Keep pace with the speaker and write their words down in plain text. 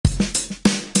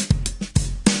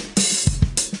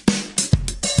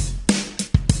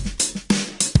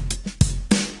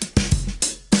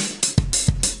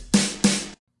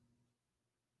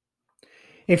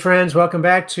Hey, friends, welcome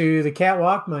back to the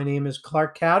Catwalk. My name is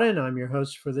Clark Cowden. I'm your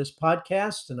host for this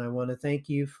podcast, and I want to thank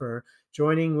you for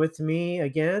joining with me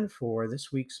again for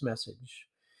this week's message.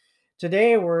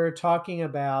 Today, we're talking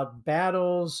about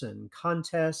battles and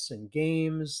contests and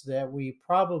games that we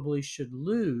probably should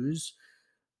lose,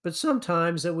 but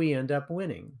sometimes that we end up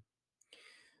winning.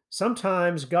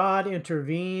 Sometimes God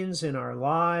intervenes in our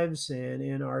lives and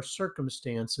in our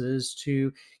circumstances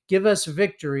to give us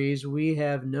victories we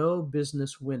have no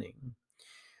business winning.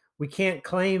 We can't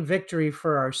claim victory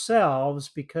for ourselves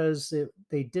because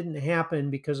they didn't happen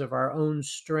because of our own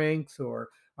strength or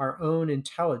our own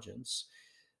intelligence.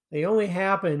 They only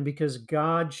happen because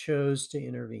God chose to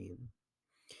intervene.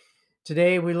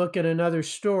 Today, we look at another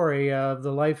story of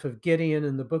the life of Gideon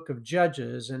in the book of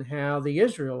Judges and how the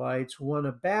Israelites won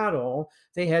a battle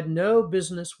they had no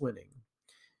business winning,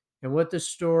 and what this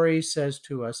story says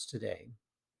to us today.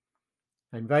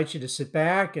 I invite you to sit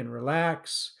back and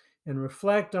relax and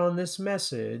reflect on this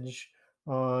message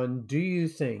on do you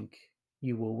think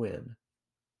you will win?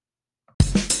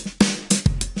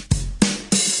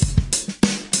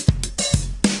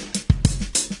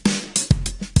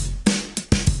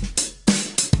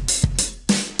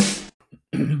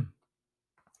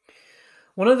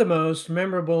 One of the most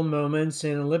memorable moments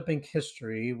in Olympic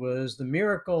history was the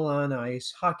Miracle on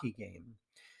Ice hockey game.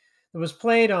 It was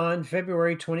played on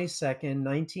February 22nd,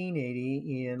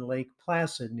 1980 in Lake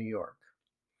Placid, New York.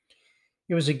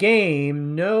 It was a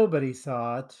game nobody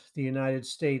thought the United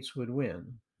States would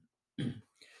win.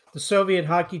 The Soviet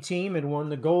hockey team had won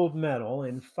the gold medal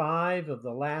in 5 of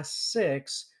the last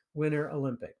 6 Winter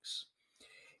Olympics,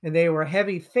 and they were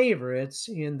heavy favorites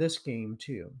in this game,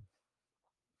 too.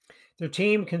 Their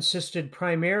team consisted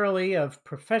primarily of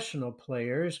professional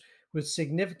players with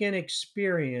significant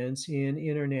experience in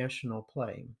international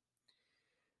play.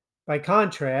 By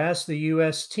contrast, the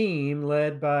U.S. team,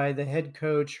 led by the head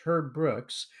coach Herb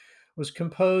Brooks, was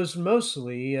composed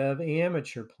mostly of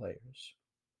amateur players.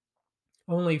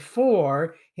 Only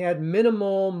 4 had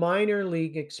minimal minor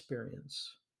league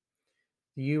experience.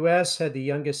 The U.S. had the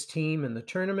youngest team in the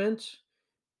tournament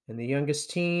and the youngest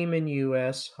team in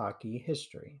U.S. hockey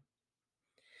history.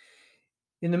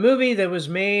 In the movie that was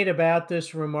made about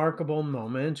this remarkable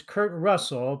moment, Kurt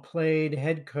Russell played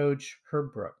head coach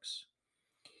Herb Brooks.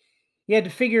 He had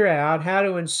to figure out how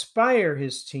to inspire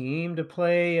his team to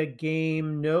play a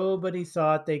game nobody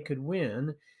thought they could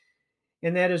win,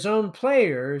 and that his own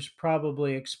players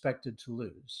probably expected to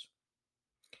lose.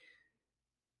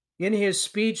 In his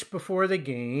speech before the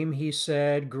game, he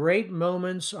said, "Great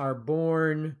moments are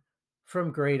born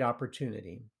from great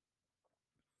opportunity."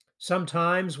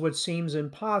 Sometimes what seems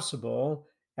impossible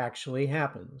actually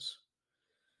happens.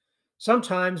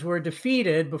 Sometimes we're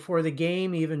defeated before the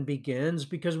game even begins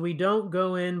because we don't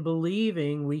go in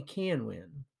believing we can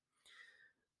win.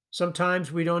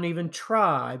 Sometimes we don't even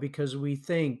try because we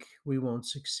think we won't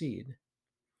succeed.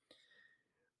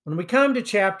 When we come to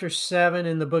chapter 7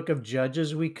 in the book of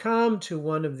Judges, we come to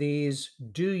one of these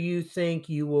do you think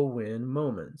you will win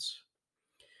moments.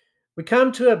 We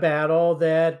come to a battle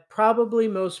that probably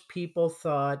most people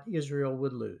thought Israel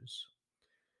would lose.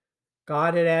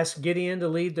 God had asked Gideon to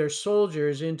lead their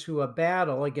soldiers into a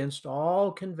battle against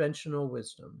all conventional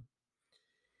wisdom.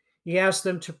 He asked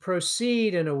them to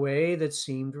proceed in a way that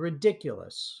seemed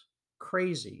ridiculous,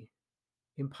 crazy,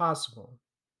 impossible.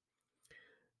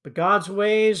 But God's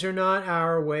ways are not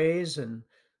our ways, and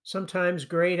sometimes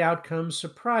great outcomes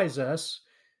surprise us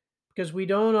because we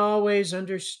don't always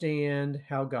understand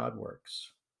how God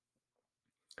works.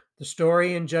 The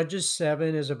story in Judges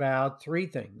 7 is about 3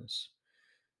 things: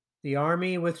 the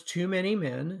army with too many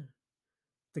men,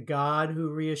 the God who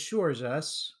reassures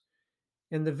us,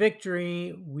 and the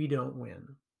victory we don't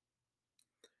win.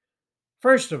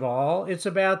 First of all, it's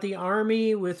about the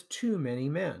army with too many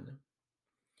men.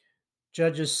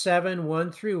 Judges 7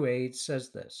 1 through 8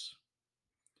 says this: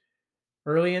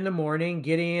 Early in the morning,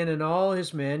 Gideon and all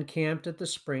his men camped at the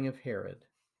spring of Harod.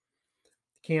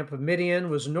 The camp of Midian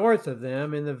was north of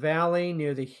them in the valley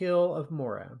near the hill of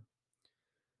Moreh.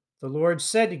 The Lord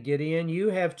said to Gideon, "You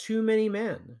have too many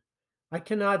men. I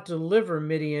cannot deliver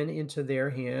Midian into their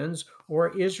hands,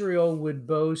 or Israel would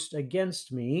boast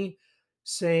against me,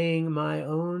 saying, 'My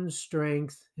own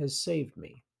strength has saved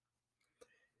me.'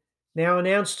 Now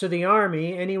announce to the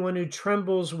army, anyone who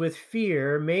trembles with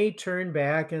fear may turn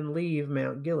back and leave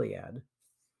Mount Gilead."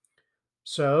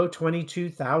 So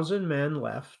 22,000 men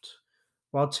left,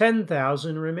 while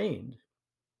 10,000 remained.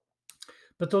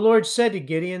 But the Lord said to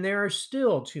Gideon, "There are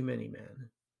still too many men.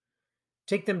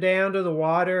 Take them down to the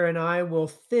water, and I will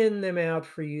thin them out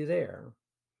for you there."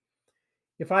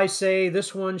 If I say,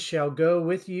 this one shall go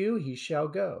with you, he shall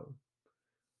go.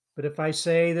 But if I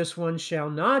say, this one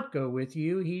shall not go with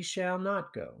you, he shall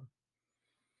not go.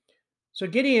 So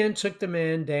Gideon took the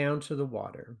men down to the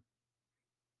water.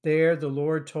 There the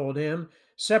Lord told him,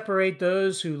 separate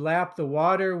those who lap the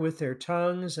water with their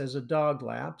tongues as a dog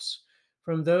laps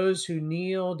from those who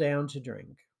kneel down to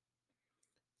drink.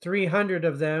 300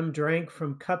 of them drank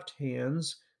from cupped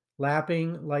hands,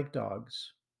 lapping like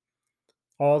dogs.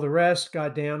 All the rest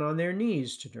got down on their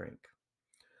knees to drink.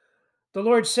 The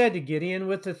Lord said to Gideon,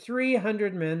 with the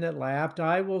 300 men that lapped,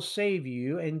 I will save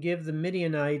you and give the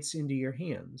Midianites into your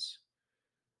hands.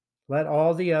 Let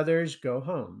all the others go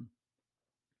home.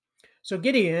 So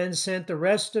Gideon sent the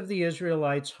rest of the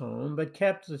Israelites home, but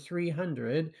kept the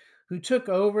 300 who took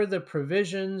over the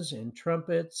provisions and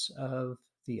trumpets of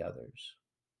the others.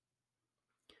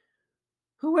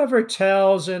 Whoever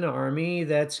tells an army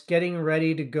that's getting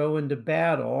ready to go into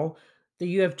battle that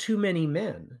you have too many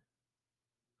men,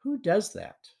 who does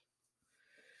that?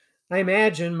 I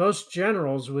imagine most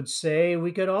generals would say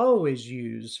we could always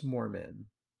use more men.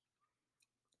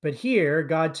 But here,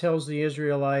 God tells the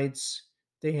Israelites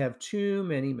they have too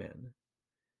many men.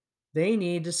 They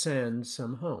need to send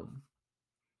some home.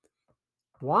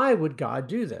 Why would God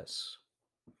do this?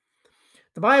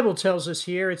 The Bible tells us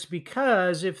here it's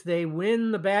because if they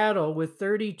win the battle with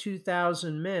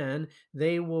 32,000 men,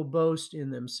 they will boast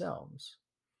in themselves.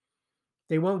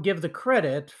 They won't give the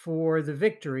credit for the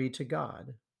victory to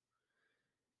God.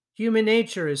 Human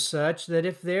nature is such that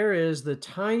if there is the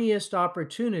tiniest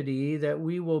opportunity that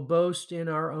we will boast in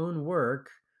our own work,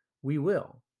 we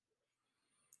will.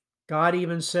 God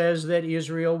even says that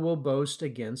Israel will boast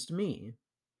against me.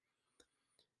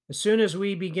 As soon as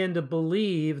we begin to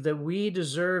believe that we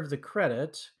deserve the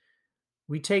credit,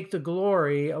 we take the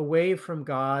glory away from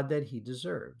God that he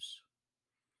deserves.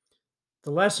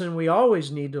 The lesson we always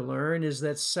need to learn is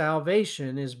that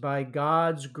salvation is by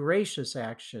God's gracious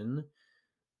action,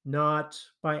 not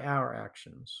by our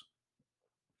actions.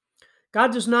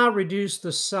 God does not reduce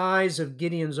the size of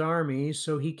Gideon's army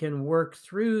so he can work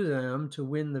through them to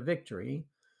win the victory.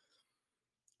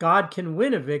 God can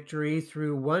win a victory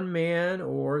through one man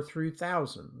or through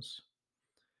thousands.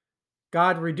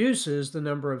 God reduces the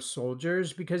number of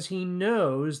soldiers because he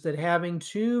knows that having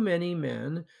too many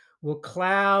men will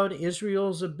cloud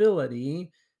Israel's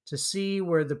ability to see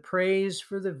where the praise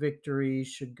for the victory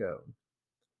should go.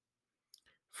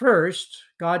 First,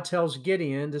 God tells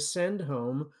Gideon to send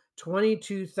home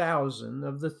 22,000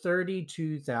 of the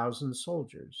 32,000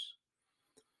 soldiers.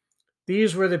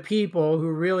 These were the people who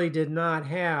really did not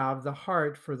have the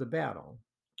heart for the battle.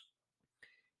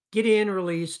 Gideon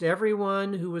released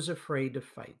everyone who was afraid to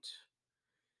fight.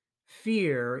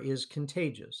 Fear is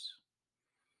contagious.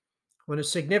 When a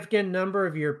significant number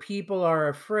of your people are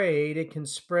afraid, it can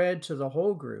spread to the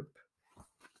whole group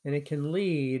and it can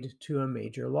lead to a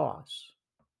major loss.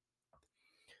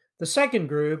 The second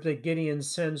group that Gideon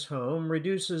sends home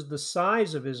reduces the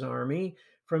size of his army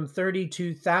from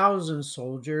 32,000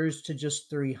 soldiers to just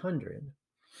 300.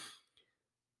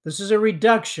 This is a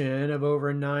reduction of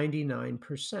over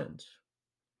 99%.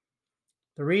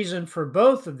 The reason for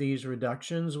both of these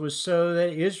reductions was so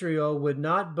that Israel would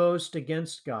not boast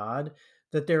against God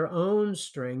that their own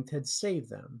strength had saved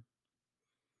them.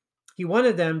 He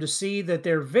wanted them to see that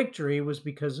their victory was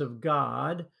because of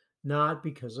God, not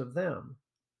because of them.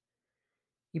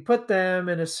 He put them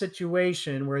in a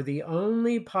situation where the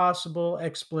only possible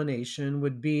explanation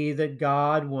would be that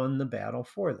God won the battle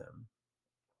for them.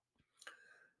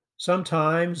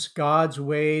 Sometimes God's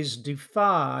ways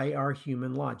defy our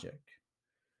human logic,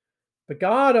 but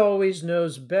God always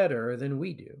knows better than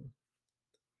we do.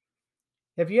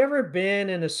 Have you ever been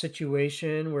in a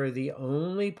situation where the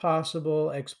only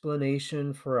possible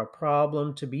explanation for a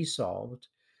problem to be solved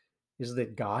is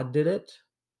that God did it?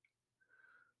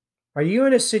 Are you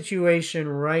in a situation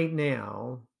right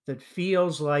now that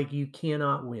feels like you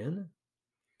cannot win?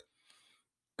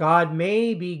 God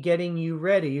may be getting you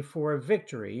ready for a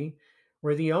victory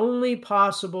where the only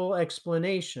possible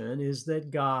explanation is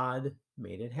that God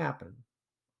made it happen.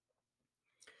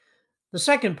 The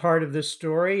second part of this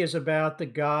story is about the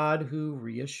God who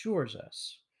reassures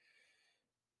us.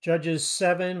 Judges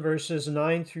 7, verses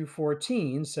 9 through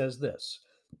 14 says this.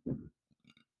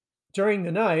 During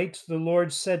the night, the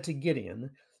Lord said to Gideon,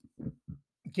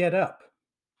 get up,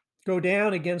 go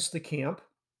down against the camp,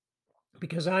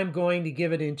 because I'm going to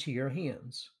give it into your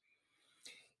hands.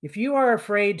 If you are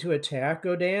afraid to attack,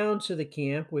 go down to the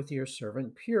camp with your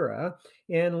servant Purah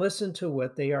and listen to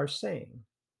what they are saying.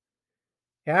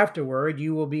 Afterward,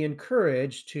 you will be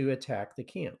encouraged to attack the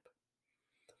camp.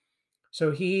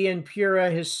 So he and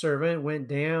Purah his servant went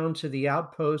down to the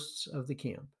outposts of the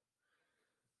camp.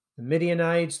 The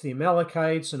Midianites, the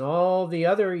Amalekites, and all the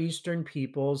other eastern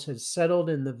peoples had settled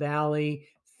in the valley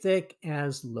thick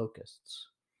as locusts.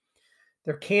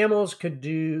 Their camels could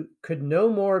no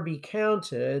more be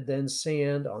counted than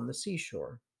sand on the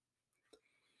seashore.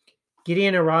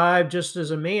 Gideon arrived just as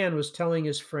a man was telling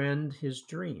his friend his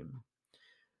dream.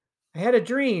 I had a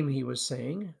dream, he was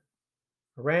saying.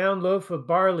 A round loaf of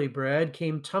barley bread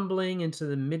came tumbling into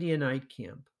the Midianite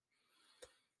camp.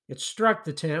 It struck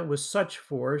the tent with such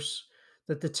force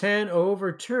that the tent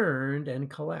overturned and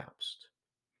collapsed.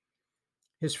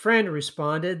 His friend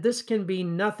responded, "This can be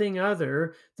nothing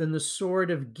other than the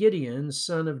sword of Gideon,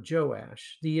 son of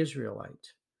Joash, the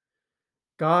Israelite.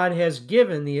 God has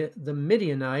given the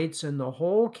Midianites and the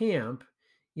whole camp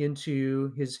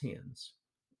into his hands."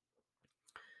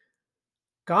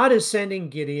 God is sending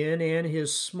Gideon and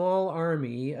his small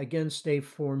army against a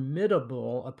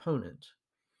formidable opponent.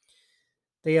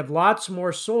 They have lots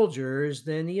more soldiers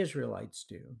than the Israelites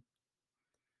do.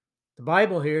 The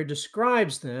Bible here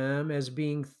describes them as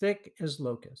being thick as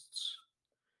locusts.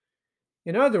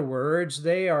 In other words,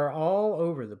 they are all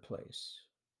over the place.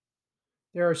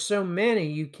 There are so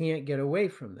many you can't get away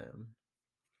from them.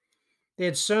 They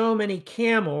had so many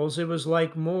camels, it was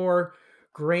like more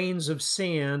grains of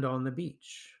sand on the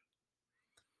beach.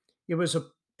 It was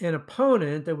an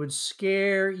opponent that would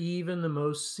scare even the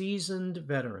most seasoned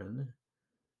veteran.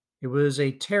 It was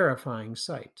a terrifying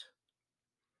sight.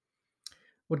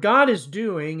 What God is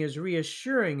doing is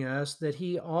reassuring us that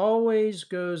He always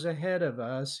goes ahead of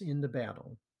us in the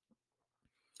battle.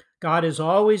 God is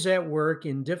always at work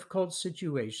in difficult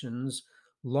situations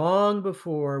long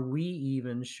before we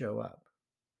even show up.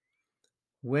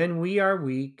 When we are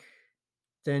weak,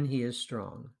 then He is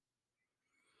strong.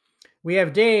 We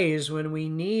have days when we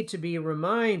need to be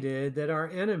reminded that our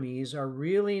enemies are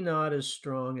really not as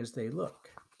strong as they look.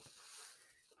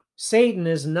 Satan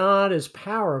is not as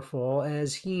powerful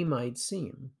as he might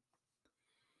seem.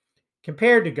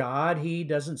 Compared to God, he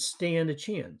doesn't stand a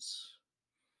chance.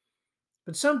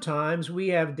 But sometimes we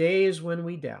have days when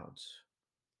we doubt,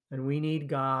 and we need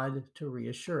God to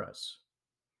reassure us.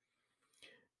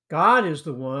 God is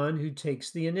the one who takes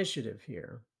the initiative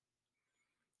here.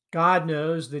 God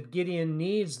knows that Gideon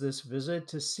needs this visit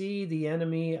to see the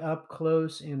enemy up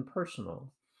close and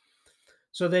personal,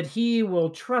 so that he will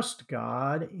trust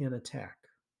God and attack.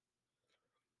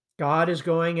 God is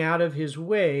going out of his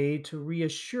way to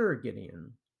reassure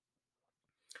Gideon.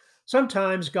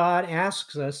 Sometimes God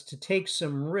asks us to take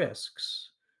some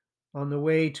risks on the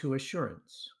way to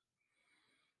assurance.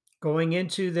 Going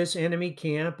into this enemy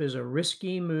camp is a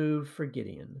risky move for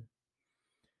Gideon.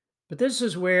 But this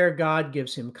is where God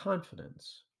gives him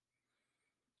confidence.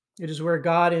 It is where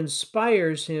God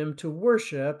inspires him to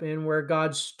worship and where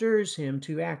God stirs him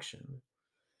to action.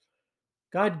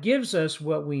 God gives us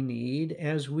what we need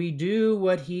as we do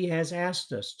what he has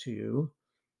asked us to,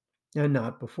 and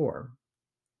not before.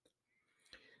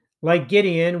 Like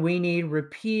Gideon, we need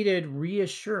repeated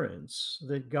reassurance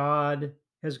that God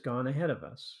has gone ahead of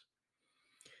us.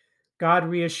 God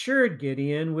reassured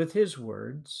Gideon with his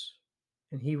words,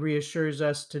 and he reassures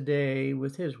us today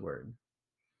with his word.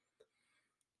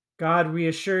 God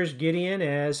reassures Gideon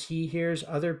as he hears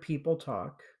other people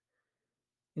talk,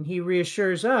 and he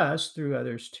reassures us through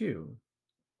others too.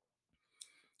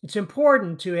 It's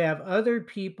important to have other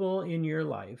people in your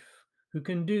life who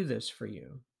can do this for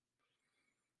you.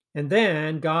 And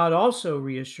then God also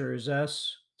reassures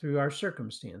us through our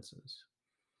circumstances.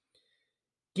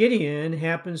 Gideon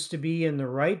happens to be in the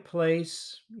right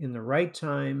place, in the right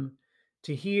time,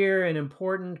 to hear an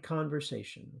important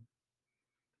conversation.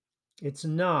 It's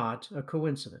not a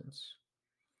coincidence.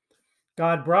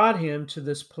 God brought him to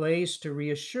this place to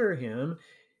reassure him,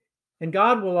 and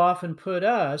God will often put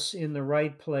us in the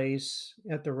right place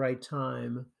at the right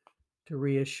time to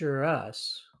reassure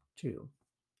us too.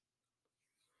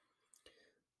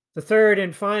 The third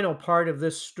and final part of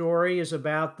this story is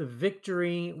about the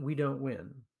victory we don't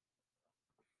win.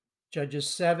 Judges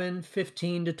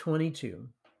 7:15-22.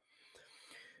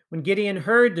 When Gideon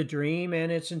heard the dream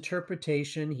and its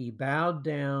interpretation, he bowed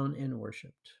down and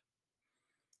worshiped.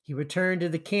 He returned to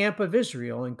the camp of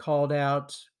Israel and called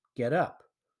out, "Get up.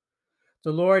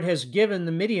 The Lord has given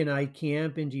the Midianite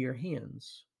camp into your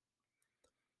hands."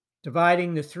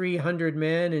 Dividing the 300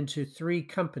 men into 3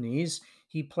 companies,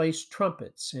 he placed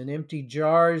trumpets and empty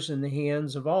jars in the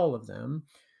hands of all of them,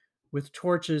 with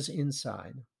torches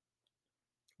inside.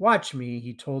 "Watch me,"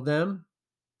 he told them.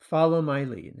 "Follow my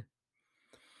lead.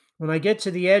 When I get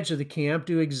to the edge of the camp,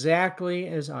 do exactly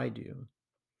as I do.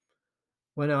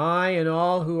 When I and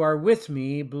all who are with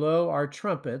me blow our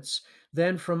trumpets,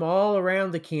 then from all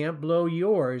around the camp blow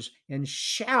yours and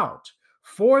shout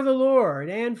for the Lord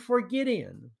and for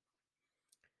Gideon."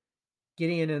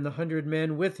 Gideon and the 100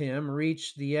 men with him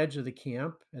reached the edge of the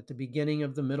camp at the beginning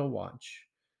of the middle watch,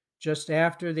 just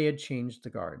after they had changed the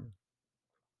guard.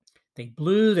 They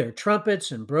blew their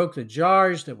trumpets and broke the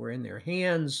jars that were in their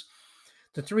hands.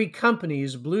 The three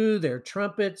companies blew their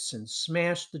trumpets and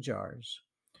smashed the jars.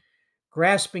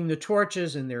 Grasping the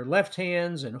torches in their left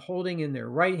hands and holding in their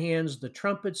right hands the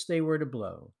trumpets they were to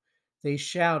blow, they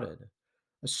shouted,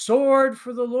 "A sword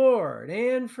for the Lord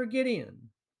and for Gideon."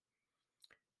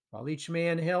 While each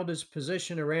man held his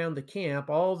position around the camp,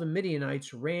 all the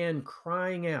Midianites ran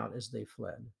crying out as they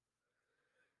fled.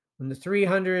 When the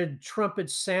 300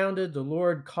 trumpets sounded, the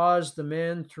Lord caused the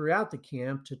men throughout the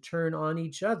camp to turn on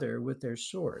each other with their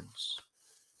swords.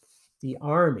 The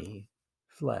army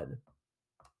fled.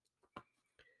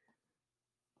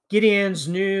 Gideon's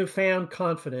newfound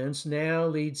confidence now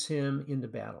leads him into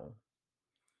battle.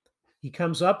 He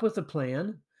comes up with a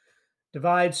plan,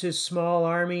 divides his small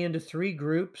army into 3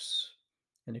 groups,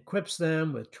 and equips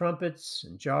them with trumpets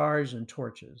and jars and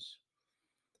torches.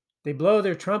 They blow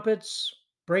their trumpets,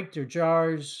 break their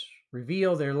jars,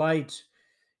 reveal their light,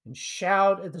 and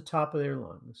shout at the top of their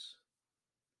lungs.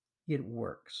 It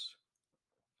works.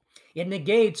 It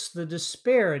negates the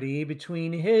disparity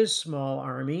between his small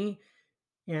army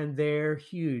and their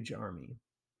huge army.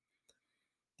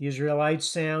 The Israelites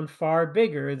sound far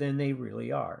bigger than they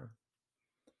really are.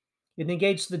 It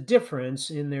negates the difference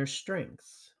in their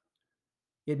strength.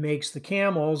 It makes the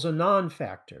camels a non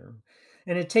factor,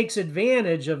 and it takes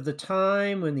advantage of the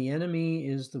time when the enemy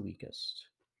is the weakest.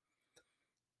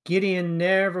 Gideon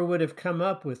never would have come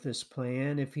up with this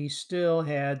plan if he still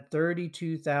had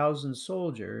 32,000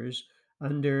 soldiers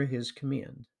under his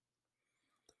command.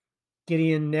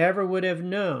 Gideon never would have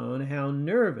known how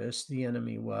nervous the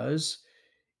enemy was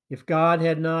if God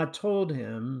had not told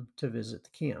him to visit the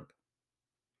camp.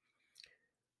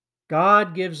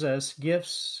 God gives us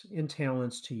gifts and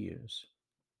talents to use,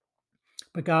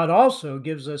 but God also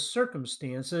gives us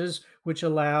circumstances which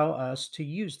allow us to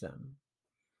use them.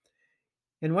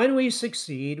 And when we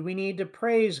succeed, we need to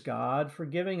praise God for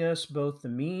giving us both the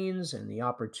means and the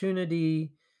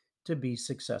opportunity to be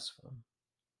successful.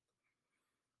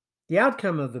 The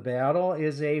outcome of the battle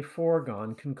is a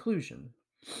foregone conclusion.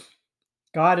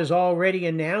 God has already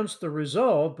announced the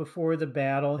result before the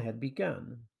battle had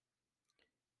begun.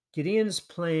 Gideon's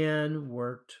plan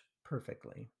worked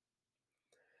perfectly.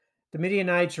 The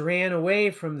Midianites ran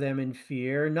away from them in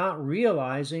fear, not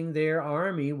realizing their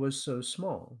army was so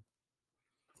small.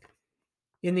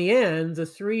 In the end, the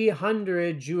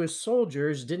 300 Jewish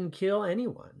soldiers didn't kill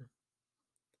anyone.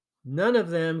 None of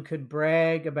them could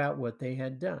brag about what they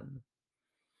had done.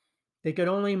 They could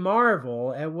only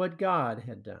marvel at what God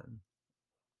had done.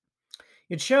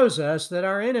 It shows us that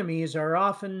our enemies are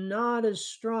often not as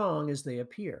strong as they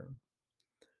appear.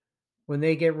 When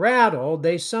they get rattled,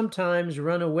 they sometimes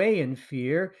run away in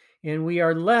fear, and we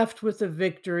are left with a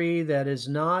victory that is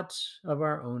not of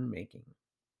our own making.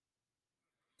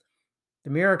 The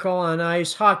Miracle on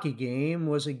Ice hockey game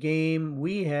was a game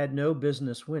we had no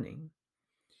business winning.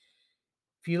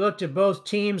 If you looked at both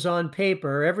teams on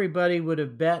paper, everybody would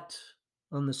have bet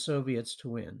on the Soviets to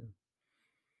win.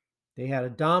 They had a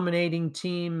dominating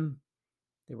team,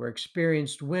 they were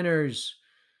experienced winners,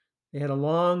 they had a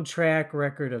long track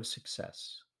record of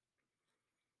success.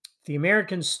 If the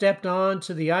Americans stepped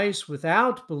onto the ice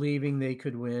without believing they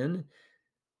could win,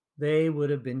 they would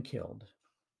have been killed.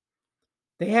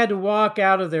 They had to walk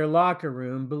out of their locker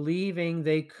room believing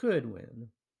they could win.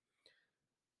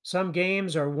 Some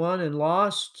games are won and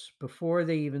lost before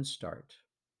they even start.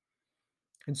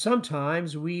 And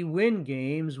sometimes we win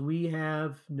games we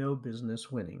have no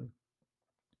business winning.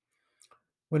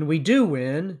 When we do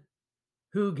win,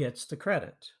 who gets the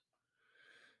credit?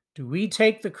 Do we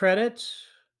take the credit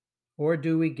or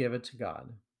do we give it to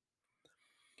God?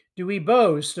 Do we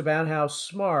boast about how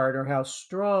smart or how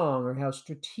strong or how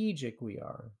strategic we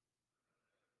are?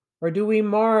 Or do we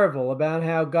marvel about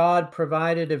how God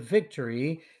provided a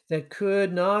victory that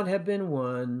could not have been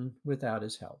won without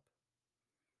his help?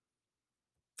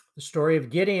 The story of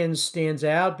Gideon stands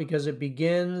out because it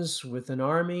begins with an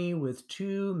army with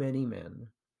too many men.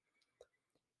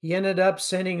 He ended up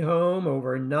sending home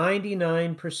over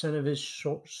 99% of his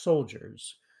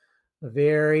soldiers, a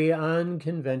very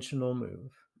unconventional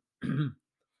move. The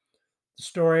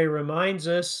story reminds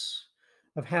us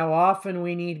of how often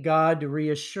we need God to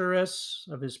reassure us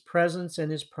of his presence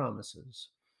and his promises.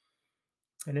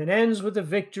 And it ends with a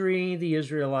victory the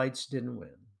Israelites didn't win.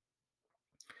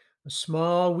 A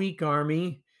small, weak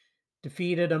army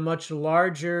defeated a much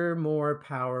larger, more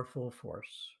powerful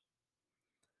force.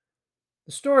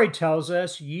 The story tells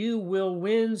us you will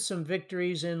win some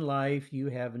victories in life you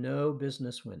have no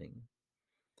business winning.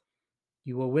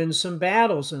 You will win some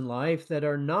battles in life that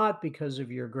are not because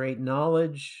of your great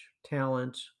knowledge,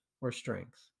 talent, or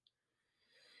strength.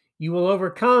 You will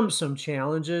overcome some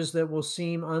challenges that will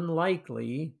seem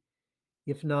unlikely,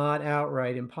 if not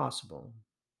outright impossible.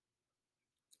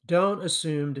 Don't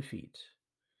assume defeat.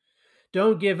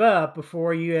 Don't give up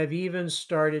before you have even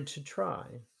started to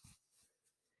try.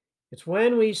 It's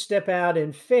when we step out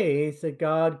in faith that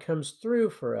God comes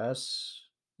through for us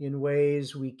in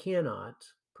ways we cannot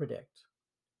predict.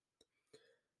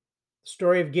 The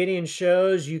story of Gideon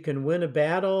shows you can win a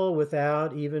battle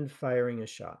without even firing a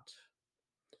shot.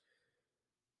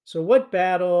 So, what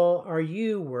battle are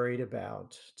you worried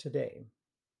about today?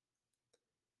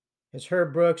 As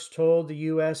Herb Brooks told the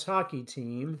U.S. hockey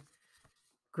team,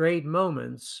 great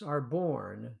moments are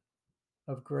born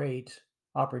of great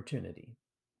opportunity.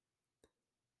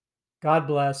 God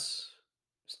bless.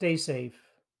 Stay safe.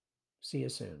 See you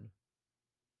soon.